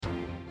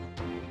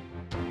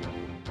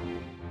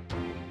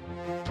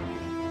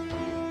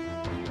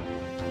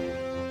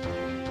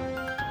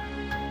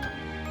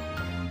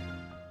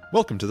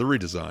Welcome to The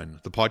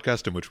Redesign, the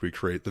podcast in which we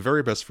create the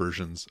very best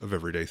versions of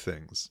everyday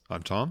things.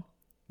 I'm Tom.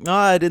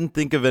 I didn't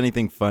think of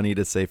anything funny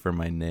to say for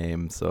my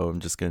name, so I'm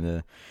just going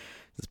to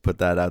just put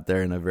that out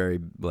there in a very,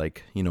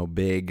 big,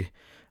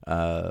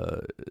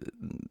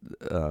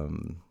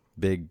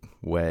 big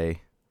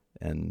way,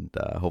 and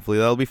hopefully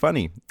that'll be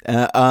funny.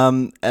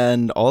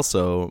 And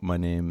also, my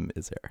name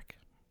is Eric.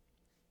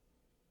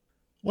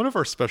 One of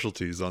our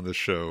specialties on this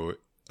show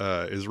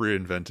is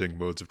reinventing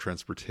modes of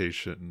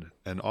transportation,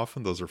 and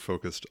often those are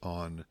focused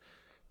on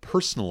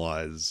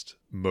personalized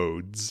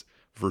modes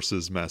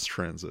versus mass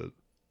transit.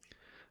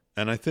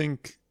 And I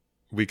think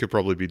we could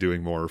probably be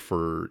doing more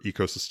for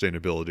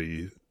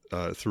eco-sustainability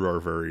through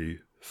our very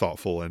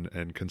thoughtful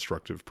and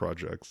constructive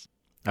projects.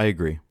 I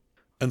agree.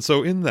 And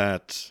so in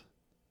that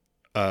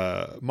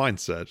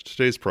mindset,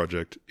 today's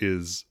project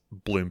is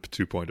Blimp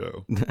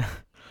 2.0.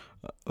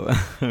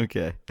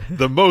 Okay.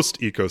 The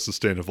most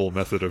eco-sustainable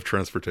method of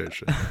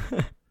transportation.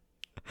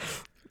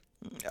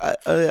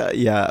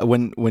 Yeah,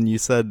 when you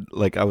said,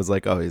 I was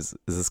like, oh, is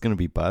this going to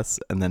be bus?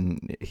 And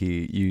then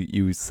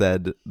you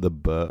said the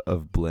B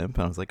of Blimp,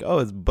 and I was like, oh,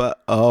 it's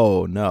but.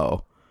 Oh,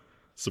 no.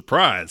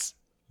 Surprise.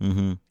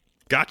 Mm-hmm.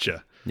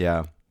 Gotcha.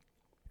 Yeah.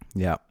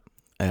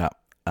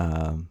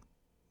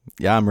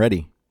 I'm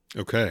ready.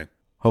 Okay.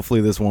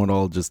 Hopefully this won't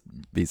all just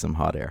be some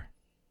hot air.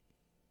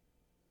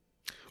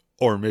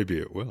 Or maybe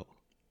it will.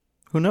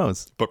 Who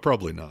knows? But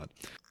probably not.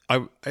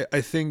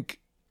 I think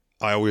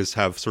I always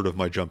have sort of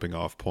my jumping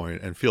off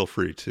point, and feel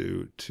free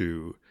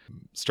to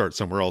start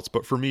somewhere else.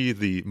 But for me,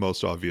 the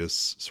most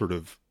obvious sort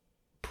of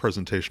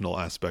presentational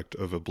aspect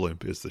of a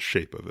blimp is the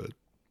shape of it.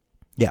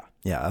 Yeah,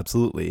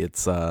 absolutely.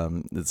 It's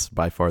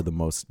by far the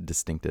most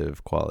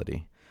distinctive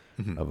quality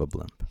of a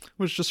blimp. It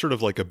was just sort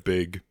of like a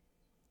big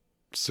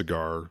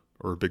cigar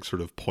or a big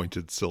sort of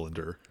pointed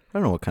cylinder. I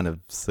don't know what kind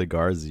of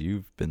cigars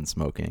you've been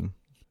smoking.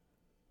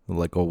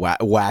 Like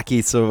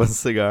wacky sort of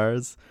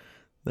cigars.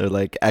 They're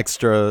like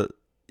extra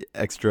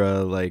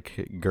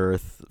like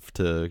girth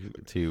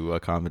to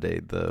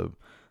accommodate the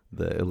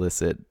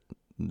illicit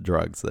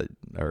drugs that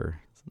are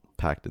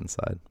packed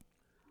inside.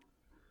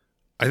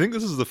 I think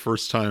this is the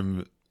first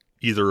time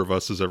either of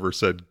us has ever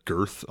said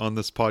girth on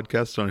this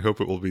podcast, and I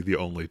hope it will be the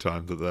only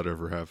time that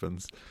ever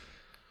happens.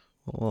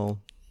 Well,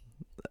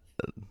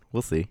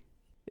 we'll see.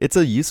 It's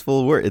a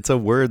useful word. It's a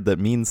word that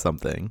means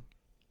something.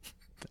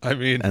 I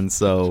mean, and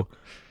so,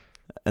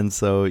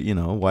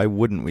 why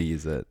wouldn't we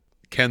use it?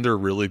 Can there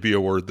really be a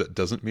word that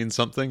doesn't mean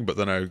something? But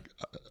then I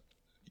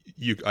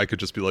could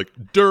just be like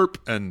derp,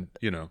 and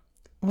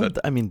Well,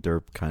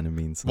 derp kind of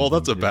means something. Well,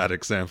 that's a bad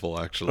example,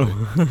 actually.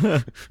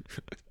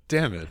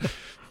 Damn it.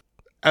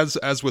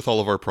 As with all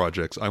of our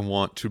projects, I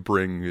want to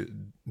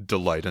bring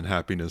delight and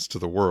happiness to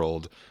the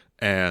world.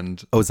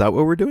 And is that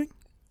what we're doing?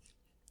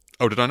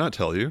 Oh, did I not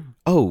tell you?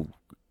 Oh,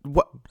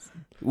 what?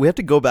 We have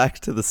to go back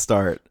to the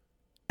start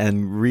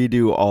and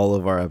redo all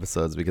of our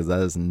episodes, because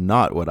that is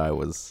not what I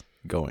was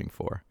going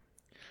for.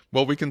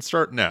 Well, we can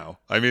start now.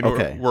 I mean,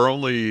 okay. we're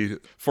only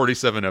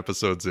 47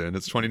 episodes in.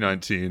 It's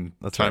 2019.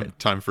 That's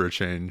time for a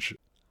change.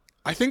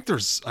 I think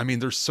there's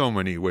so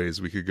many ways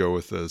we could go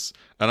with this,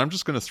 and I'm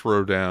just going to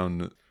throw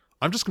down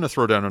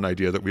an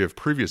idea that we have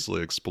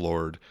previously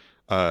explored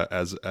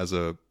as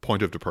a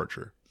point of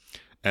departure.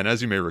 And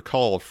as you may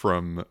recall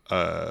from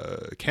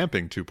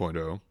Camping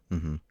 2.0,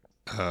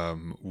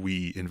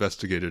 we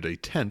investigated a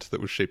tent that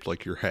was shaped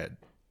like your head.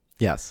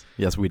 Yes,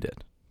 we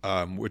did.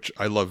 Which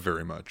I love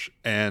very much,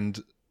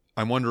 and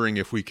I'm wondering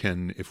if we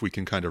can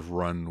kind of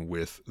run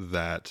with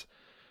that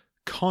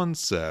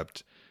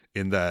concept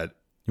in that.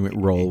 You might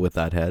roll with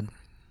that head?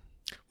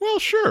 Well,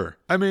 sure.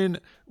 I mean,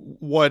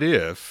 what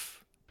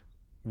if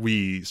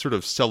we sort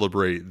of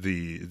celebrate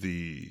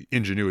the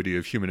ingenuity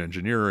of human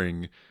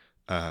engineering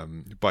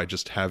by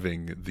just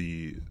having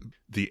the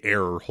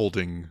air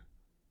holding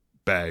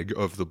bag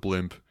of the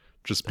blimp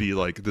just be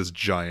like this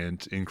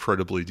giant,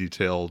 incredibly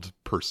detailed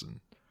person?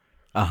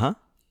 Uh-huh.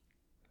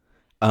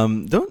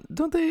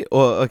 Don't they?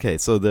 Well, okay.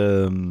 So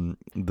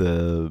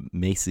the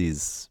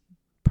Macy's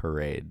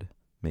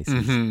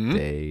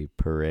Day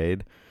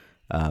Parade,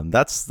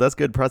 that's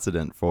good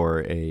precedent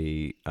for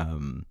a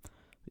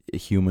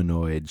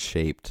humanoid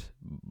shaped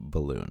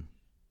balloon.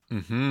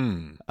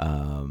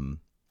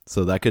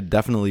 So that could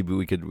definitely be.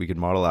 We could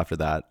model after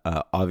that.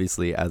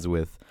 Obviously, as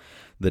with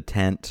the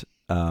tent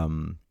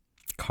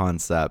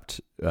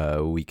concept,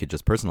 we could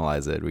just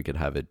personalize it. We could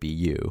have it be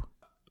you.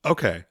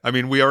 Okay. I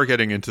mean, we are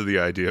getting into the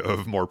idea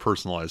of more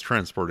personalized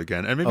transport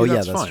again, and maybe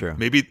that's fine. True.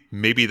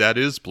 Maybe that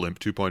is Blimp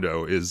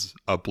 2.0, is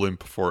a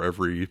blimp for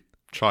every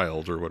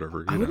child or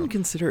whatever. I wouldn't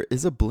consider,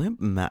 is a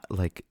blimp a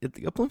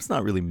blimp's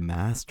not really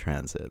mass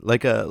transit. I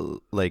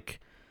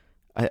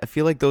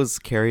feel like those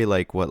carry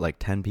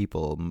 10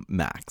 people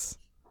max.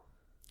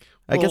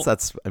 I guess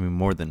that's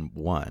more than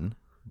one,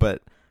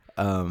 but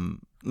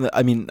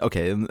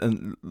okay,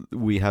 and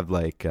we have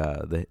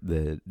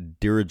the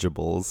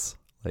dirigibles.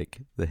 Like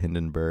the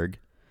Hindenburg,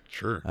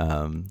 sure.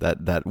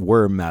 That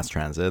were mass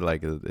transit,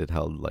 it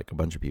held a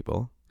bunch of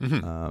people.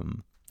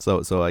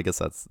 So I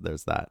guess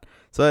there's that.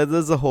 So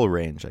there's a whole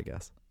range, I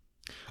guess.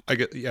 I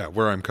get, yeah,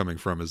 where I'm coming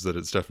from is that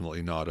it's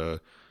definitely not a,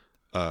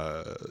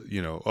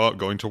 oh,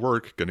 going to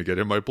work, gonna get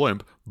in my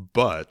blimp,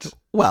 but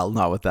Well,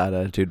 not with that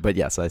attitude, but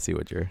yes, I see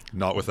what you're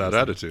not with that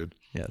saying. attitude.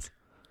 Yes.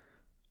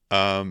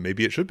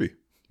 Maybe it should be.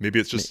 Maybe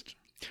it's just.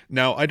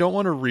 Now, I don't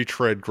want to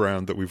retread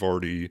ground that we've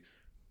already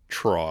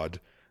trod.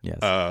 Yes.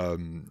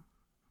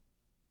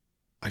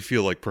 I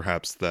feel like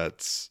perhaps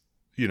that's,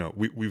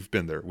 we've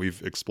been there.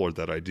 We've explored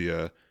that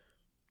idea.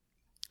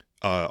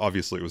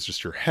 Obviously, it was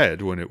just your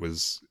head when it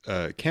was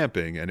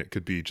camping, and it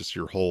could be just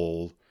your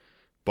whole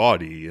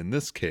body in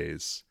this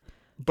case.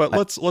 But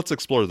let's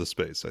explore the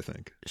space, I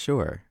think.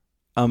 Sure.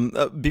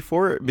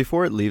 Before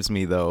it leaves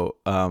me though,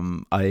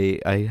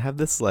 I have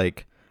this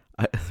like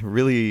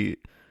really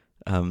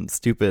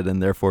stupid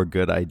and therefore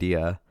good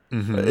idea.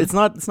 Mm-hmm. It's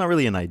not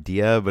really an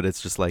idea, but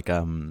it's just like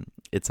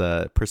it's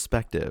a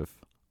perspective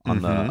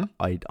on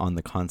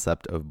the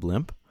concept of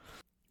blimp.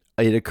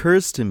 It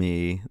occurs to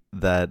me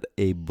that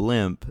a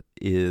blimp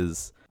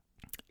is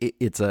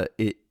it's a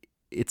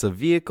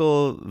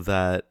vehicle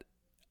that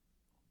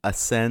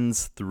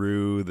ascends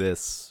through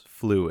this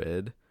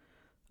fluid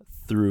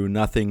through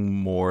nothing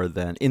more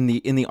than in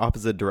the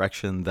opposite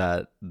direction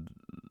that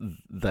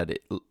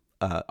it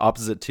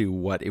opposite to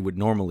what it would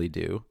normally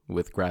do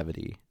with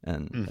gravity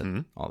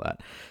and all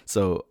that.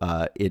 So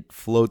it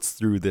floats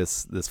through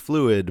this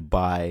fluid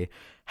by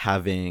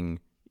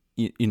having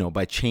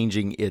by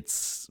changing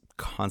its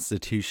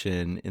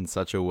constitution in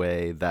such a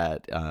way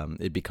that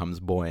it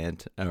becomes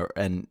buoyant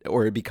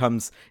or it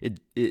becomes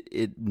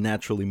it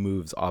naturally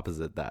moves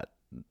opposite that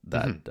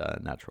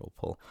natural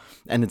pull,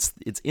 and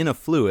it's in a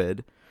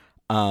fluid,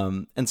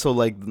 and so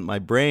like my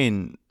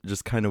brain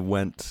just kind of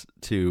went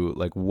to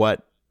like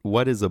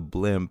what is a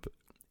blimp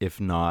if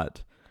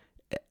not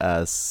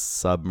a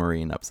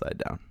submarine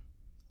upside down?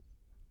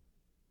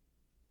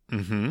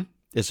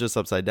 It's just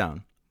upside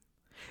down.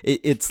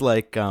 It's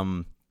like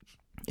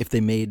if they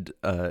made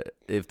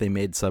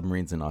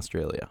submarines in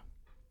Australia.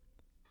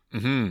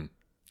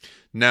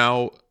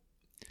 Now,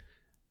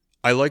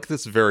 I like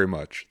this very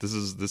much. This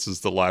is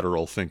the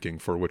lateral thinking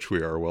for which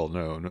we are well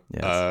known.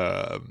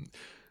 Yes.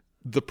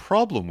 The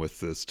problem with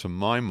this, to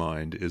my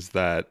mind, is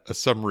that a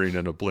submarine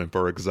and a blimp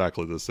are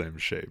exactly the same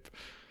shape.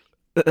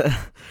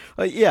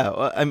 I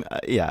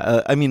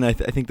mean, I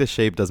think the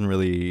shape doesn't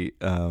really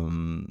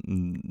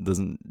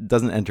doesn't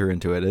enter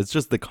into it. It's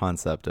just the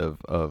concept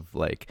of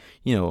like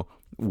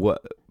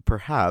what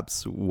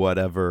perhaps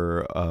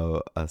whatever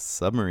a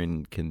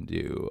submarine can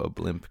do, a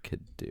blimp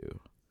could do,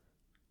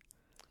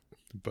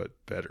 but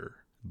better.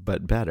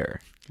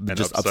 And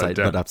just upside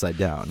down. But upside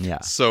down.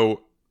 Yeah.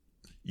 So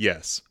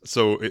yes.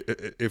 So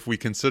if we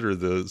consider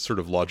the sort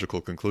of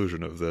logical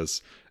conclusion of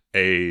this,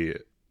 a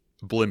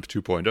blimp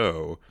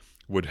 2.0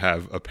 would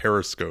have a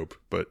periscope,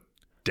 but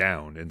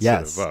down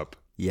instead of up.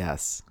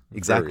 Yes,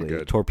 exactly. Very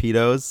good.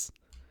 Torpedoes,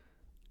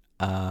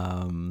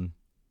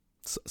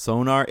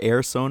 sonar,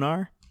 air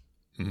sonar.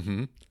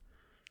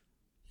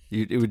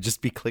 It would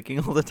just be clicking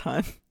all the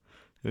time.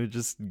 It would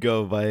just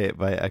go by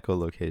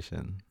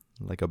echolocation,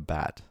 like a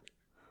bat.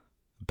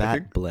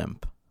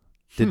 Blimp.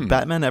 Did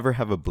Batman ever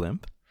have a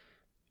blimp?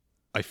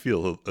 I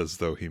feel as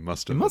though he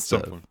must have. He must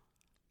have.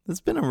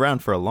 It's been around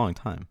for a long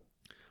time.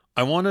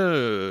 I want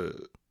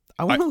to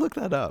look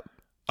that up.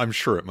 I'm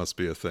sure it must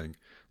be a thing.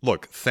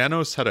 Look,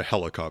 Thanos had a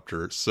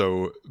helicopter,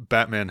 so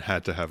Batman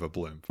had to have a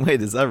blimp.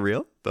 Wait, is that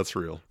real? That's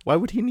real. Why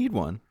would he need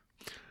one?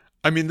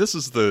 I mean, this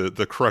is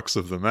the crux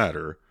of the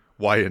matter.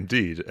 Why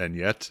indeed, and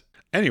yet.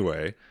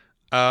 Anyway,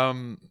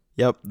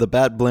 Yep, the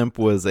Bat Blimp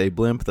was a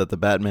blimp that the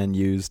Batman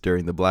used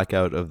during the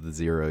blackout of the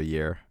 0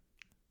 year.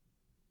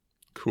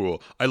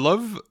 Cool. I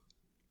love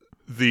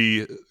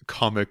the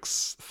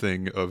comics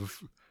thing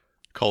of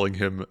calling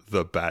him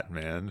the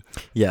Batman.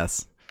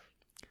 Yes.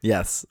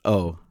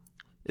 Oh,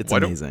 it's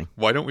amazing.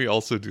 Why don't we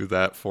also do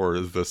that for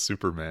the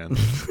Superman?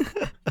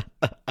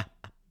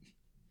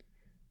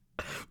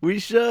 We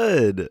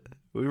should.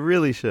 We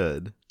really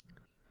should.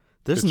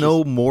 There's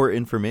no more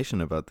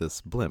information about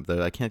this blimp.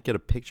 I can't get a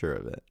picture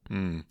of it.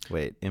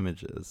 Wait,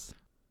 images.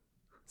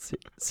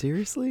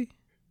 Seriously?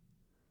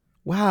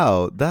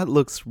 Wow, that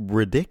looks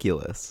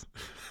ridiculous.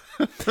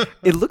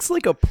 It looks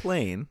like a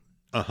plane.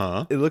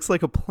 It looks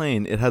like a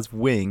plane. It has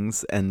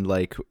wings and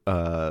like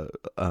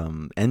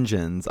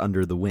engines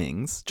under the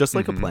wings, just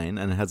like a plane,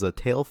 and it has a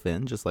tail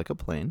fin, just like a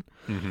plane.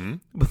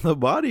 But the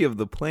body of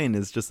the plane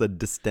is just a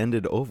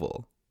distended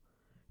oval.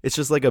 It's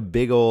just like a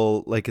big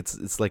old, like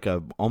it's like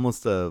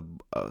almost a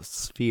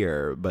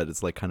sphere, but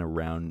it's like kind of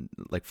round,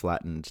 like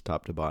flattened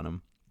top to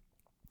bottom.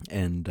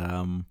 And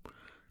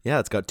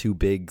it's got two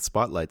big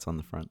spotlights on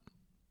the front.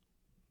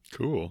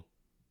 Cool.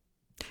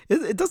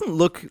 It doesn't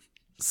look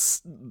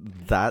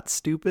that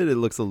stupid. It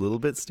looks a little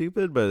bit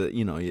stupid, but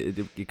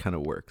it kind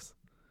of works.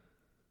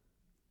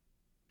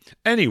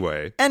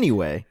 Anyway,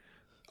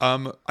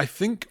 I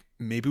think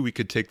maybe we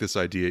could take this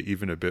idea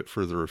even a bit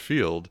further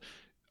afield,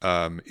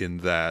 in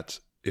that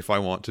if I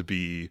want to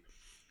be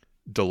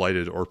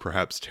delighted or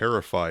perhaps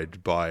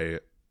terrified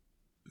by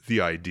the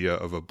idea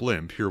of a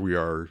blimp, here we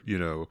are,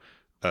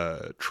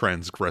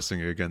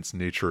 transgressing against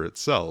nature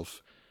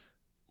itself.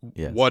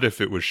 Yes. What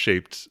if it was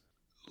shaped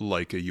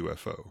like a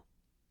UFO?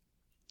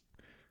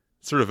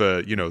 Sort of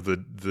a,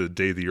 the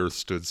day the Earth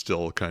stood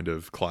still kind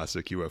of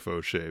classic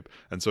UFO shape.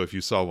 And so if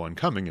you saw one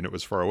coming and it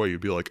was far away, you'd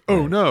be like,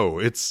 oh Right. no,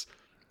 it's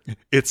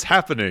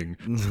happening.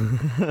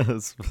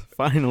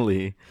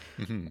 Finally.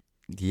 Mm-hmm.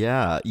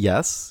 Yeah.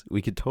 Yes,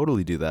 we could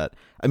totally do that.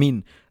 I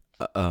mean,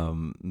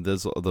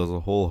 there's a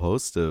whole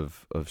host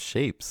of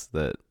shapes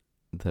that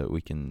we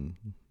can.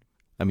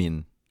 I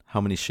mean, how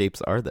many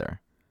shapes are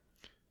there?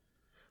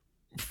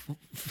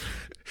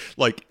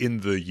 Like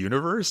in the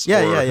universe?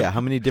 Yeah, or, yeah.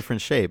 How many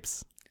different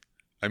shapes?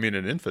 I mean,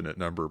 an infinite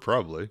number,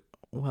 probably.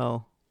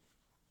 Well,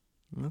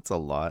 that's a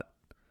lot.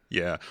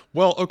 Yeah.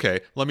 Well,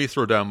 okay. Let me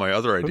throw down my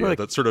other idea. about-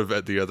 That's sort of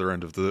at the other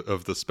end of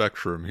the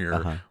spectrum here,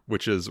 Uh-huh.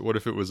 which is, what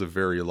if it was a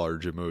very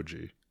large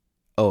emoji?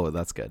 Oh,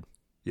 that's good.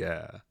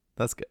 Yeah.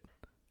 That's good.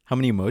 How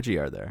many emoji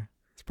are there?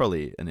 It's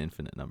probably an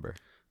infinite number.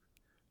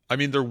 I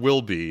mean, there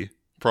will be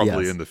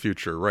probably Yes. in the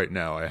future. Right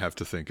now, I have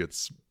to think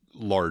it's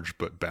large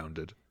but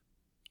bounded.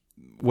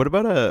 What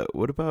about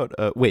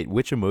wait,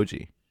 which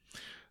emoji?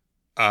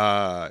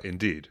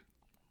 Indeed.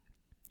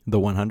 The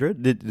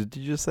 100? Did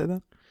you just say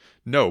that?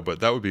 No, but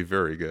that would be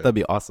very good. That'd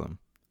be awesome.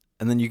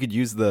 And then you could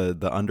use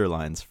the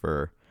underlines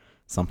for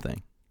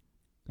something.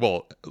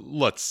 Well,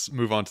 let's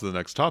move on to the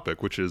next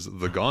topic, which is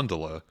the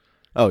gondola.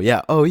 Oh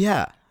yeah. Oh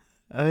yeah.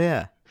 Oh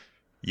yeah.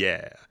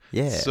 Yeah.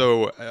 Yeah.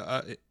 So,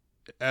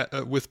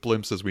 with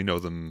blimps as we know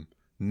them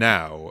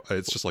now,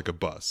 it's just like a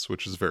bus,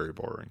 which is very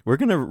boring. We're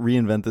gonna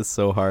reinvent this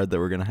so hard that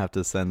we're gonna have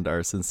to send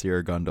our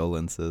sincere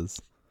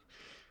gondolences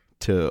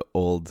to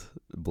old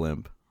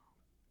Blimp.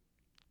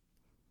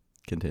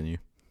 Continue.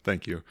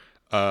 Thank you.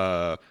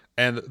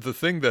 And the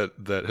thing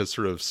that has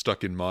sort of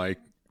stuck in my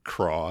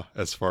craw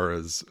as far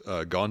as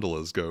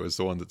gondolas go is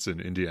the one that's in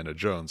Indiana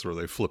Jones, where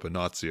they flip a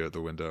Nazi out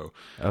the window.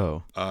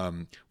 Oh.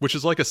 Which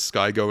is like a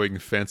sky-going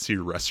fancy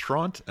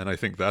restaurant, and I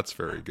think that's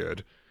very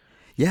good.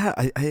 Yeah,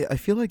 I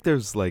feel like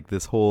there's like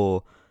this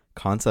whole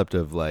concept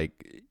of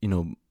like,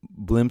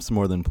 blimps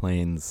more than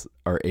planes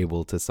are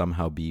able to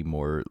somehow be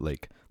more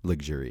like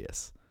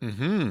luxurious.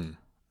 Mm-hmm.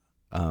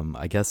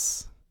 I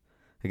guess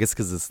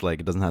because it's like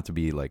it doesn't have to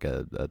be like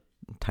a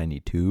tiny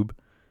tube.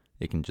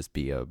 It can just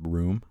be a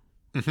room.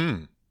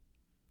 Mm-hmm.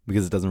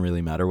 Because it doesn't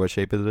really matter what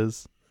shape it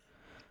is.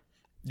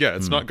 Yeah,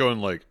 it's not going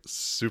like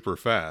super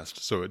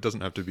fast, so it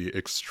doesn't have to be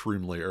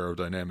extremely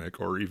aerodynamic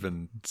or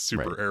even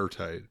super Right.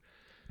 airtight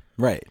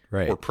Right.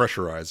 or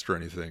pressurized or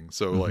anything.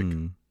 So like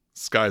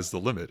sky's the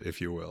limit,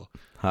 if you will.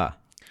 Ha.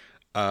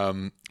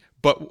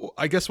 But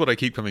I guess what I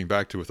keep coming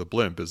back to with a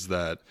blimp is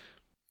that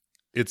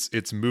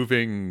it's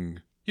moving,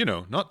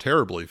 not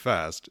terribly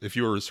fast. If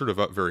you were sort of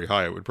up very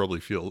high, it would probably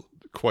feel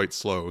quite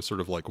slow, sort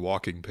of like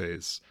walking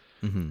pace.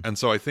 Mm-hmm. And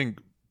so I think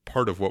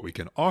part of what we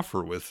can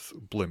offer with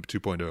Blimp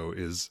 2.0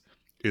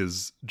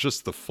 is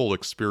just the full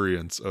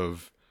experience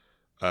of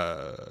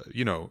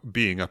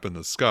being up in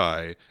the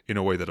sky in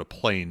a way that a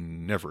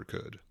plane never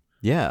could.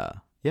 Yeah.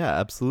 Yeah,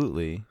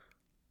 absolutely.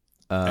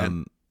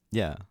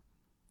 Yeah.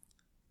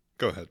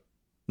 Go ahead.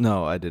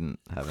 No, I didn't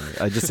have any.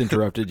 I just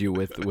interrupted you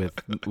with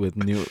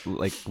new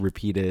like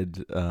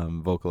repeated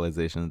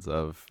vocalizations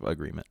of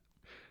agreement.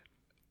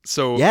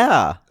 So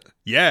Yeah.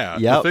 yeah,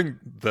 Yep. the thing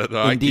that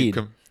I Indeed.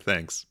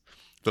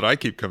 that I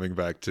keep coming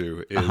back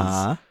to is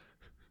Uh-huh.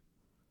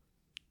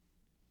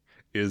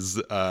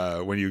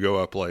 when you go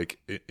up like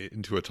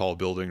into a tall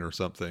building or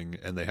something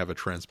and they have a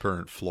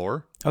transparent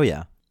floor. Oh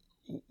yeah.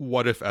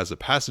 What if as a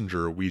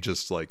passenger we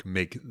just like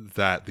make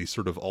that the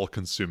sort of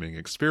all-consuming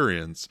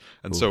experience,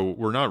 and so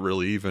we're not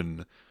really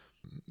even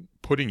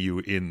putting you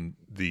in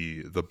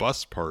the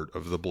bus part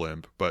of the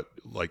blimp, but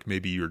like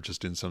maybe you're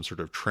just in some sort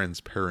of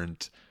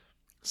transparent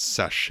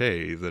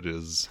sachet that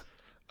is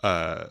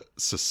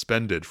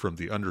suspended from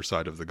the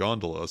underside of the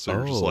gondola, so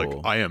you're just like,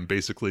 Oh. I am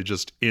basically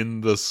just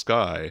in the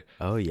sky,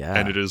 Oh yeah.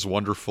 and it is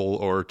wonderful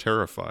or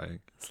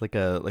terrifying. It's like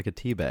a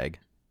teabag.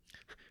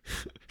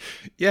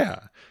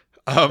 Yeah.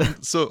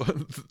 So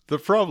the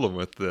problem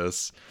with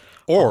this,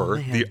 or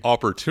man. the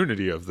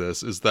opportunity of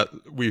this, is that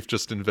we've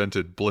just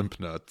invented blimp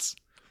nuts.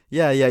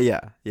 Yeah,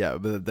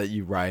 but that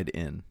you ride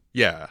in.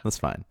 Yeah. That's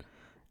fine.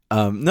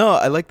 No,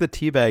 I like the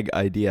teabag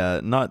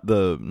idea, not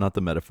the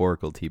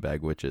metaphorical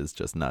teabag, which is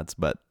just nuts,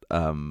 but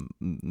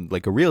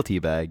like a real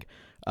teabag.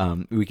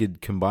 We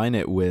could combine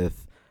it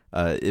with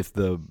if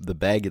the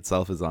bag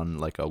itself is on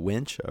like a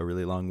winch, a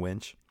really long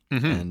winch,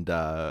 and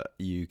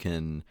you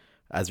can,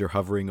 as you're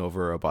hovering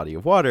over a body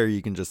of water,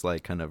 you can just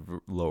like kind of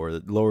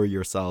lower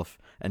yourself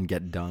and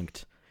get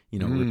dunked,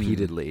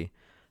 repeatedly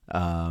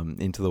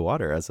into the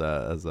water as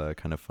a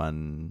kind of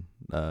fun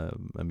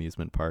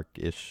amusement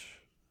park-ish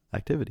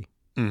activity.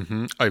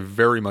 Mm-hmm. I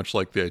very much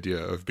like the idea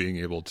of being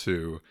able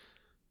to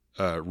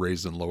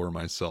raise and lower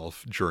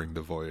myself during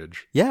the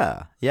voyage.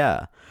 Yeah.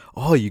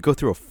 Oh, you go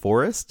through a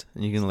forest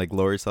and you can like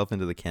lower yourself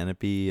into the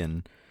canopy,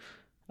 and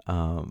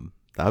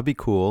that would be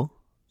cool.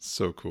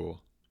 So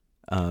cool.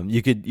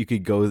 You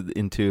could go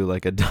into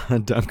like a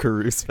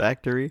Dunkaroos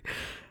factory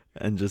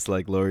and just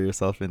like lower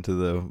yourself into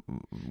the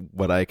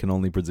what I can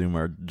only presume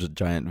are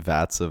giant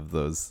vats of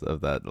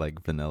that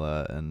like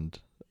vanilla and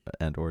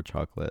or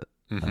chocolate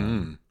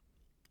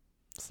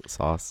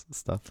sauce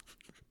stuff.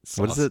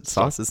 What is it?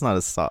 Sauce? It's not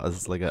a sauce.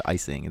 It's like a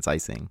icing. It's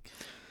icing.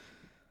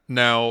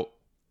 Now,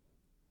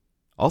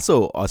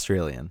 also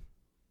Australian.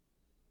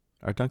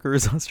 Are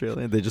Dunkaroos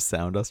Australian? They just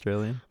sound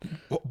Australian.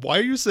 why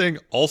are you saying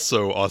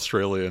also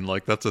Australian?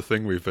 Like that's a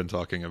thing we've been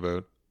talking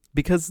about.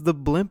 Because the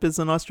Blimp is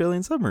an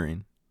Australian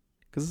submarine.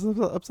 Because it's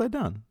upside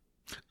down.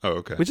 Oh,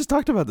 okay. We just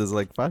talked about this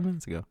like 5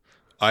 minutes ago.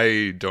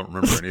 I don't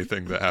remember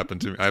anything that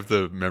happened to me. I have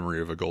the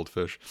memory of a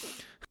goldfish.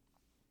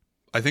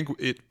 I think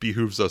it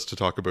behooves us to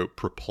talk about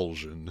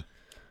propulsion.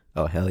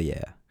 Oh, hell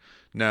yeah.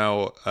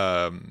 Now,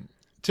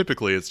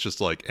 typically it's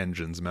just like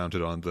engines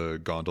mounted on the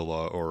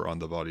gondola or on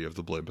the body of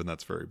the blimp, and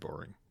that's very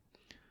boring.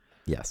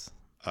 Yes.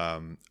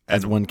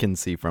 As one can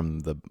see from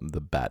the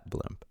bat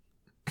blimp.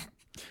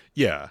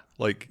 Yeah,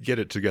 like get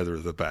it together,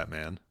 the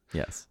Batman.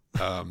 Yes.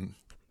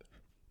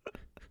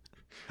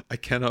 I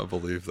cannot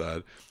believe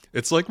that.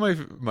 It's like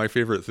my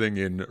favorite thing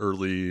in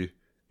early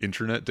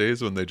internet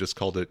days when they just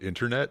called it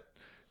internet.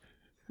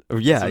 Oh,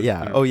 yeah,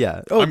 yeah. Oh,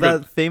 yeah. Oh,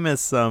 that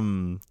famous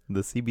the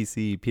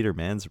CBC Peter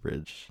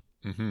Mansbridge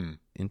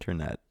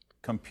internet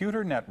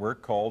computer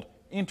network called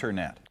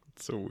internet.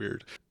 It's so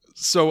weird.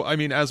 So, I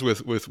mean, as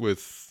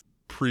with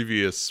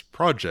previous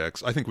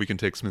projects, I think we can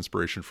take some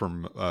inspiration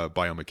from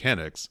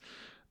biomechanics.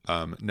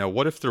 Now,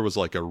 what if there was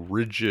like a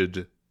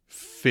rigid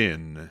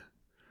fin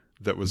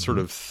that was sort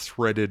of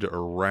threaded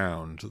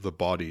around the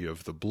body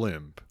of the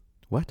blimp?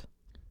 What?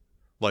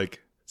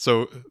 Like,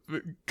 so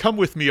come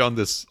with me on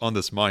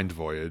this mind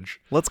voyage.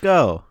 Let's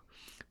go.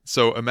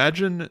 So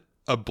imagine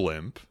a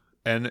blimp,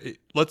 and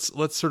let's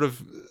sort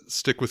of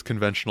stick with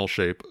conventional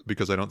shape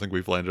because I don't think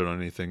we've landed on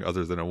anything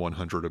other than a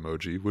 100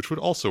 emoji, which would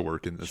also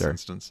work in this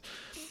instance.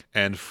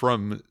 And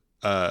from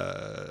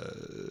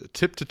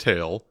tip to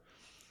tail,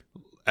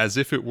 as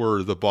if it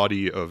were the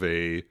body of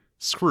a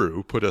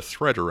screw, put a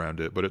thread around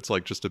it, but it's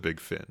like just a big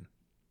fin.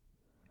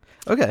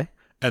 Okay.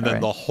 And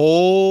then the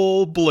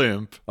whole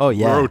blimp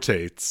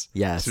rotates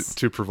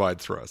to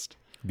provide thrust.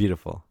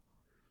 Beautiful.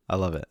 I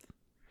love it.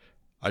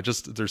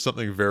 There's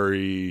something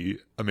very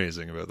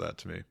amazing about that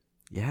to me.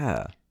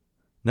 Yeah.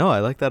 No, I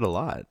like that a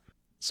lot.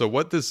 So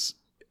what this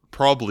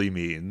probably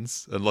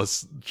means,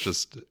 unless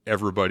just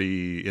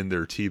everybody in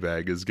their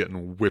teabag is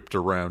getting whipped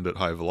around at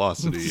high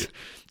velocity,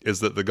 is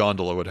that the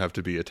gondola would have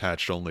to be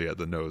attached only at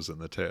the nose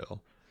and the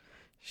tail.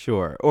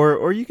 Sure.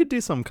 Or you could do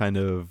some kind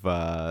of,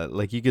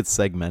 like you could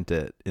segment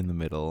it in the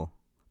middle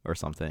or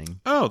something.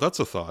 Oh,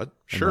 that's a thought.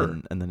 Sure.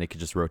 And then it could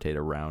just rotate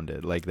around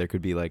it. Like there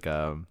could be like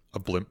a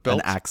blimp belt?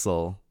 An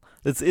axle.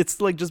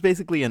 It's like just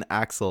basically an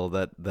axle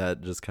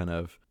that just kind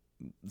of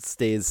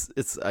stays.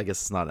 I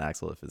guess it's not an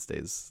axle if it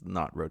stays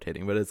not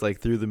rotating, but it's like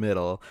through the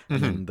middle,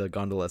 and then the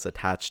gondola is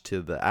attached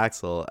to the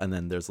axle, and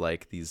then there's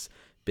like these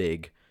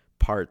big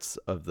parts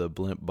of the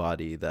blimp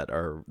body that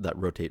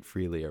rotate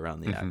freely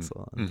around the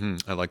axle.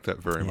 I like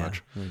that very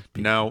much.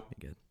 Now,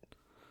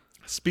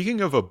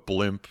 speaking of a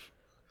blimp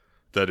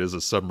that is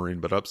a submarine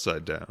but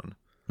upside down,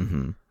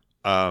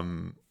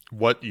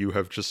 what you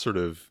have just sort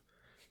of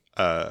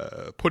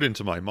put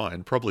into my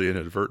mind, probably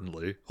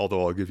inadvertently,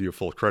 although I'll give you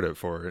full credit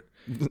for it,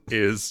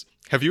 is,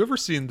 have you ever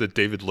seen the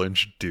David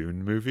Lynch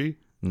Dune movie?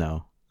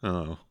 No.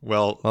 Oh,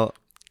 well,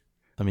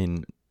 I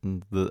mean,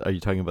 are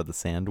you talking about the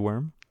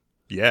sandworm?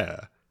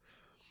 Yeah.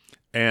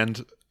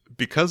 And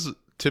because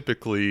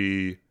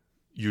typically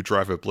you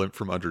drive a blimp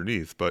from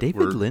underneath, but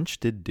David Lynch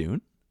did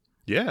Dune?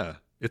 Yeah.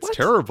 It's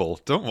terrible.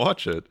 Don't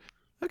watch it.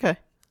 Okay.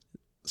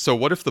 So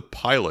what if the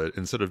pilot,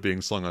 instead of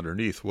being slung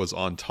underneath, was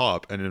on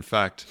top and in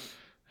fact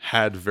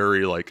had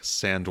very like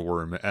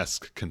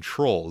sandworm-esque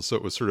controls? So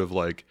it was sort of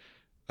like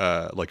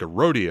a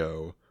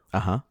rodeo.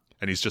 Uh-huh.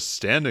 And he's just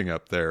standing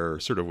up there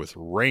sort of with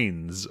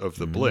reins of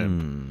the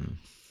blimp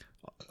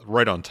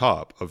right on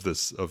top of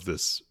this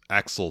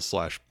axle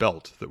 /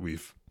 belt that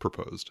we've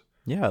proposed.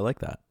 Yeah, I like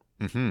that.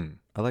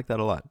 I like that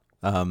a lot.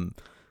 So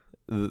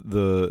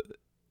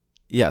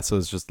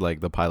it's just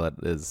like the pilot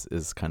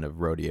is kind of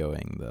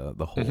rodeoing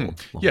the whole.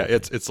 Yeah,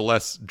 it's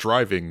less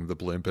driving the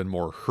blimp and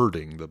more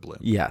herding the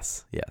blimp.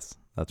 Yes,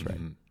 that's right.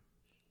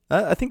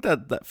 I think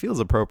that feels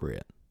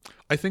appropriate.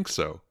 I think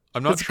so.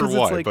 I'm not sure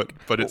why,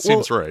 but it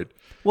seems right.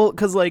 Well,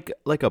 because like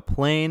a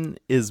plane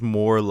is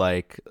more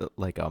like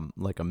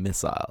a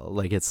missile.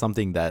 Like it's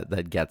something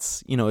that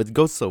gets, it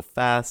goes so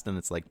fast and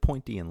it's like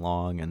pointy and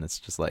long, and it's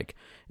just like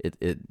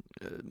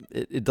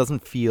it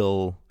doesn't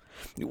feel.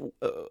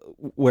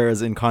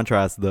 Whereas in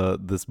contrast,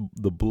 the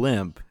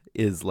blimp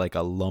is like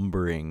a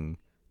lumbering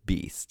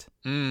beast.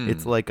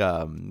 It's like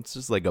it's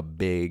just like a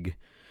big,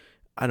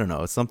 I don't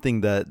know,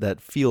 something that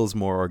feels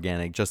more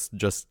organic just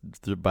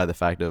by the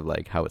fact of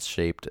like how it's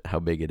shaped, how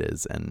big it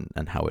is,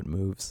 and how it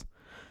moves.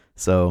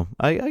 So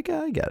I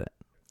get it.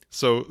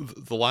 So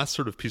the last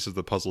sort of piece of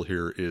the puzzle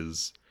here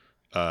is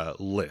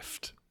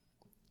lift.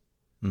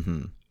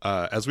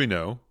 As we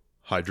know,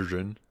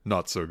 hydrogen,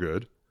 not so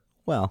good.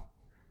 Well,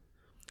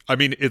 I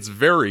mean, it's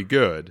very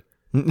good,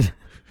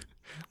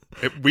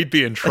 We'd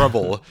be in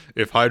trouble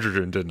if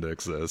hydrogen didn't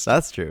exist.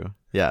 That's true.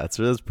 Yeah,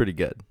 it's pretty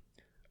good.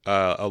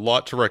 A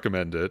lot to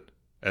recommend it,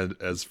 and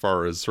as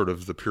far as sort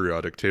of the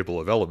periodic table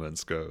of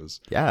elements goes.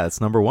 Yeah, it's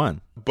number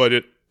 1. But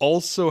it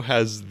also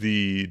has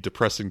the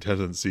depressing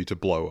tendency to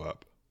blow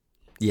up.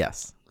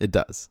 Yes, it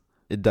does.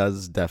 It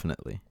does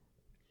definitely.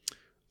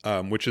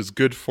 Which is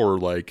good for,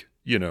 like,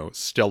 you know,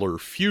 stellar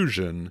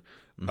fusion,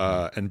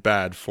 and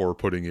bad for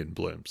putting in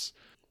blimps.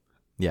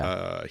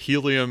 Yeah.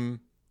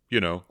 Helium, you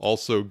know,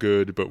 also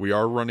good, but we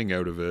are running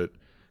out of it.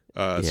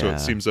 So it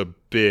seems a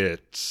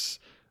bit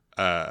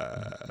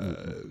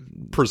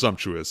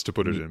presumptuous to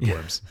put it in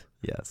blimps.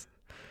 Yes.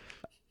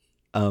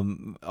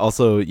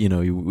 Also, you know,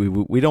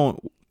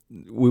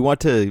 we want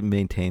to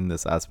maintain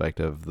this aspect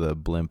of the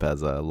blimp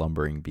as a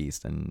lumbering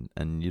beast,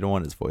 and you don't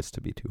want his voice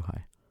to be too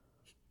high.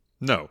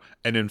 No.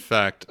 And in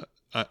fact,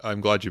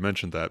 I'm glad you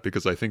mentioned that,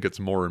 because I think it's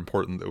more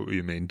important that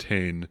we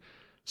maintain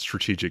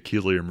strategic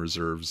helium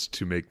reserves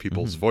to make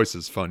people's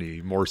voices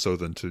funny, more so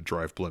than to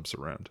drive blimps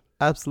around.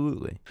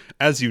 Absolutely.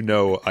 As you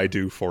know, I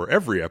do for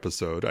every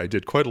episode. I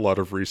did quite a lot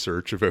of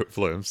research about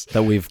blimps.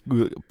 That we've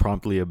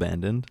promptly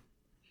abandoned.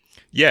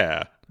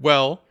 Yeah.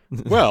 Well.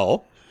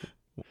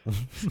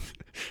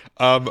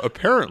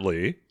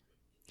 Apparently,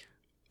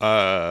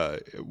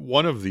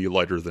 one of the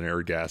lighter than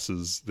air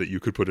gases that you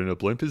could put in a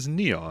blimp is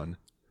neon.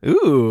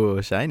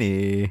 Ooh,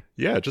 shiny.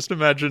 Yeah, just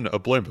imagine a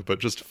blimp, but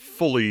just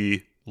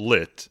fully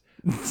lit.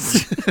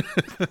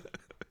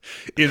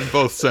 In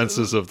both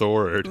senses of the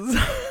word.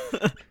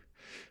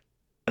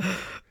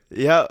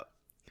 Yeah.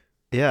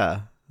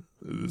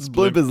 This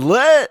blimp is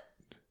lit.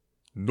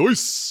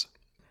 Nice.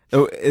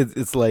 Oh,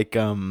 it's like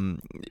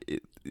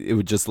it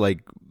would just,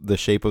 like, the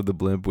shape of the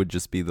blimp would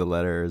just be the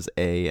letters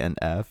A and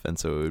F, and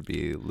so it would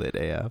be lit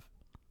AF.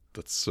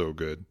 That's so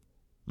good.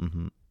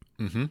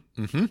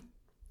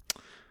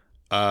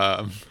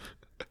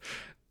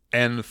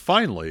 And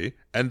finally,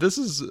 and this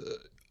is,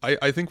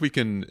 I think we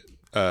can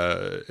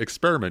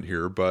experiment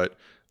here, but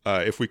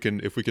if we can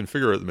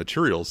figure out the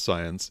materials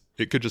science,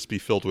 it could just be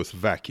filled with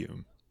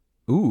vacuum.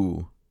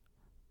 Ooh,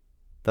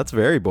 that's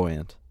very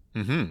buoyant.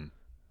 The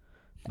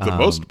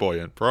most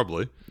buoyant,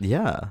 probably.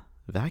 Yeah,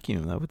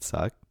 vacuum, that would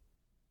suck.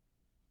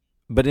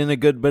 But in a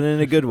good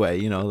way,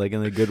 you know, like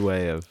in a good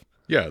way of.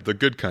 Yeah, the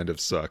good kind of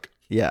suck.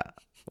 Yeah.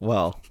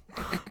 Well.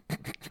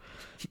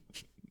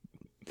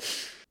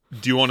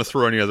 Do you want to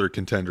throw any other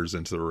contenders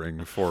into the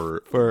ring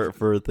for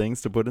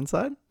things to put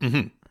inside?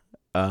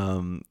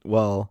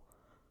 Well,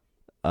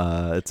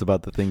 it's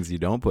about the things you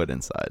don't put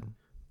inside.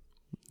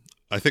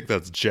 I think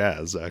that's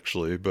jazz,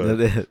 actually, but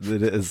it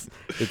is.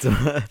 It's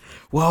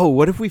whoa!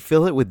 What if we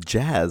fill it with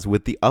jazz,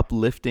 with the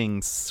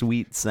uplifting,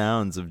 sweet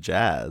sounds of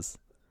jazz?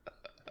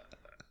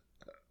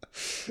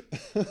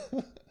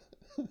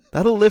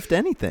 That'll lift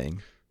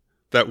anything.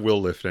 That will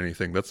lift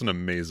anything. That's an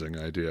amazing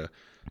idea.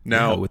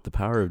 Now, with the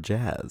power of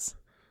jazz,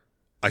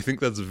 I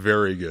think that's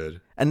very good.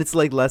 And it's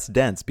like less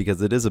dense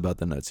because it is about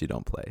the notes you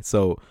don't play.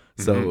 So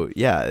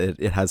yeah,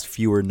 it has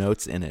fewer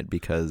notes in it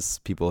because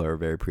people are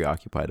very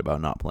preoccupied about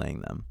not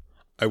playing them.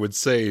 I would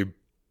say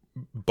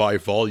by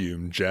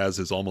volume, jazz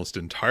is almost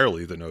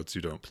entirely the notes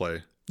you don't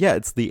play. Yeah,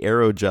 it's the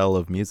aerogel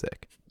of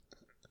music.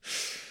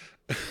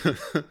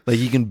 Like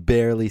you can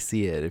barely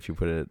see it if you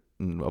put a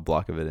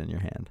block of it in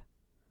your hand.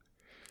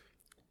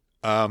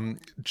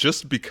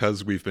 Just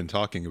because we've been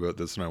talking about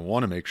this, and I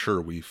want to make sure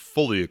we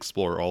fully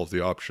explore all of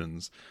the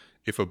options.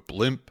 If a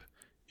blimp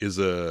is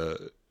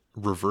a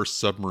reverse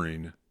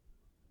submarine,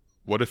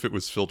 what if it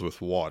was filled with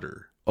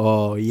water?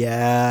 Oh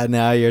yeah,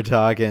 now you're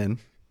talking.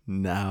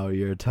 It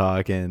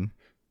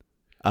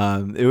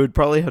would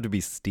probably have to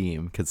be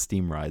steam because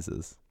steam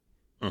rises.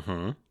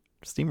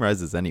 Steam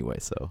rises anyway,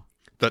 so.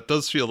 That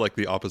does feel like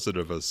the opposite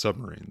of a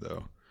submarine,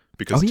 though.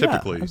 Because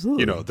typically,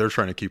 you know, they're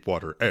trying to keep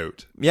water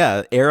out.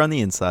 Yeah, air on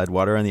the inside,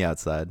 water on the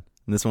outside.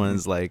 And this one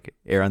is like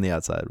air on the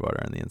outside, water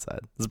on the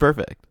inside. It's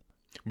perfect.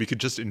 We could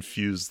just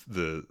infuse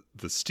the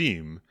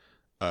steam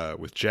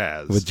with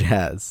jazz. It's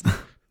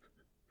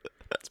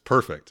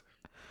perfect.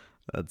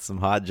 That's some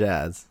hot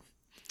jazz.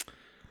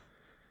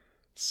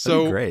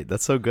 So great.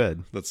 That's so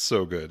good. That's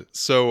so good.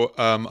 So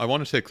I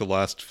want to take the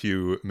last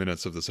few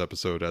minutes of this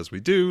episode, as we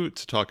do,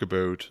 to talk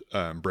about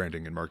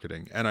branding and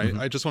marketing. And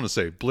I just want to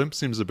say, blimp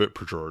seems a bit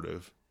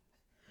pejorative.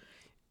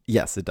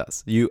 Yes, it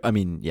does. Yeah.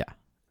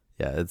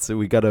 It's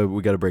we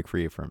gotta break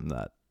free from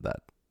that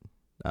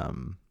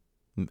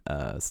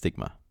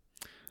stigma.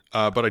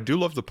 But I do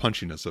love the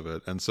punchiness of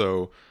it, and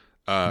so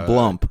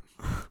Blump.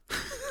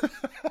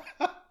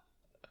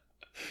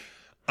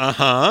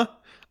 I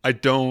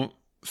don't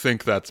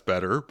think that's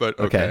better, but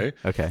okay.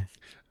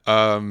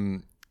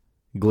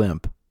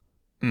 Glimp.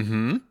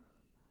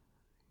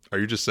 Are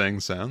you just saying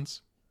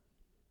sounds?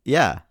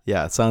 Yeah.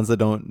 Words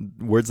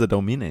that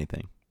don't mean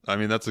anything. I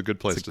mean, that's a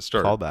good place to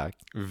start. Callback.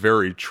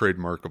 Very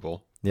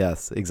trademarkable.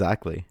 Yes,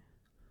 exactly.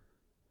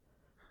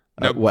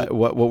 Now,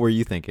 what were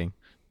you thinking?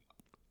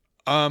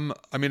 I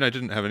mean, I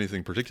didn't have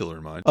anything particular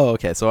in mind. Oh,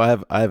 okay. So I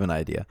have an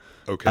idea.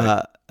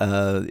 Okay.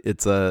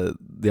 It's the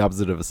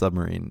opposite of a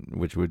submarine,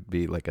 which would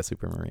be like a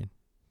supermarine.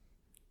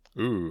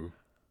 Ooh.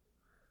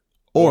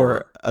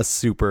 Or a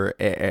super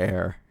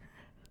air.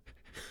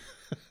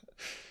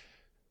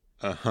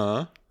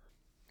 Uh-huh.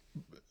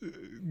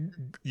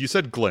 You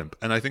said Glimp,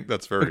 and I think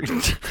that's very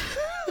good.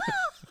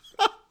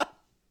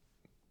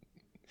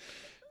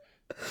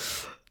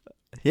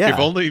 Yeah. If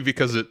only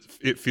because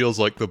it feels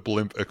like the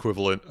Blimp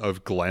equivalent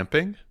of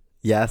glamping.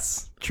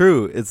 Yes.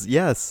 True. It's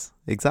yes.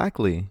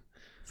 Exactly.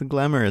 It's a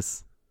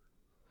glamorous.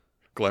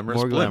 Glamorous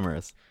More Blimp.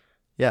 glamorous.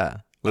 Yeah.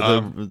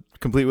 With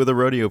complete with a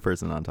rodeo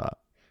person on top.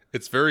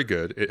 It's very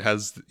good. It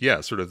has,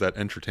 sort of that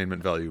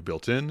entertainment value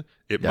built in.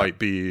 It might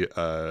be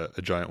a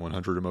giant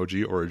 100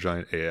 emoji or a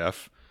giant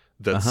AF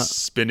that's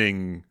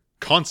spinning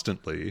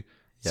constantly.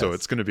 So Yes.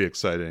 it's going to be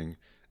exciting.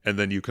 And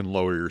then you can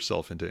lower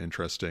yourself into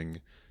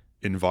interesting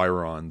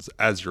environs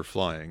as you're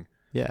flying.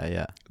 Yeah,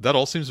 yeah. That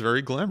all seems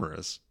very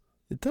glamorous.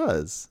 It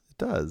does. It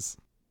does.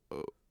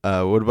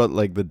 What about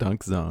like the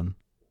dunk zone?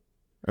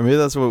 Or maybe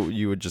that's what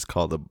you would just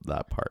call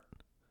that part.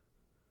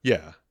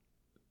 Yeah.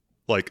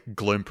 Like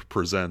Glimp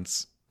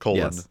presents :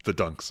 the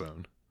dunk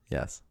zone.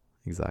 Yes,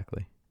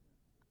 exactly.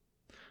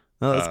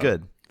 No, that's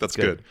good. That's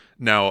good.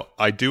 Now,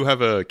 I do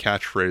have a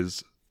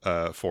catchphrase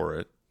for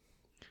it.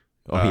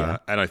 Oh, yeah.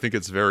 And I think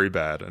it's very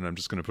bad, and I'm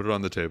just going to put it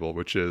on the table,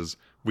 which is,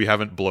 we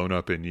haven't blown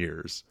up in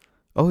years.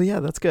 Oh, yeah,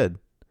 that's good.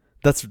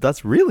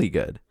 That's really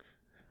good.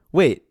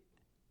 Wait,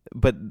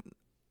 but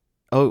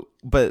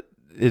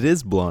it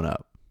is blown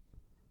up.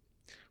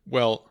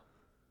 Well,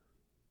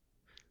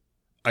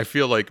 I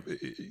feel like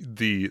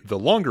the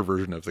longer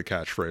version of the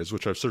catchphrase,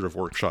 which I've sort of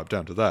workshopped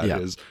down to that,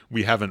 is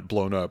we haven't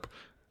blown up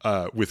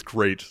with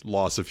great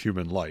loss of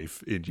human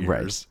life in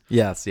years.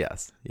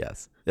 Right.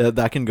 Yes.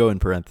 That can go in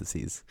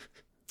parentheses.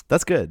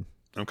 That's good.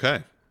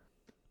 Okay.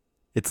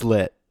 It's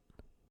lit.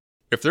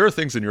 If there are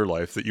things in your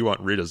life that you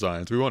want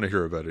redesigned, we want to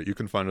hear about it. You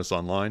can find us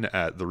online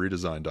at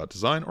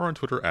theredesign.design or on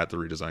Twitter at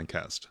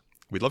theredesigncast.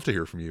 We'd love to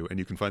hear from you, and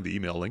you can find the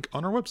email link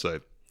on our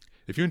website.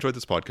 If you enjoyed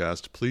this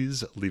podcast,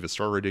 please leave a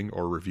star rating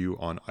or review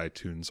on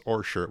iTunes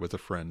or share it with a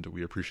friend.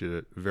 We appreciate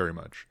it very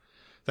much.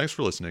 Thanks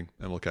for listening,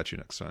 and we'll catch you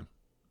next time.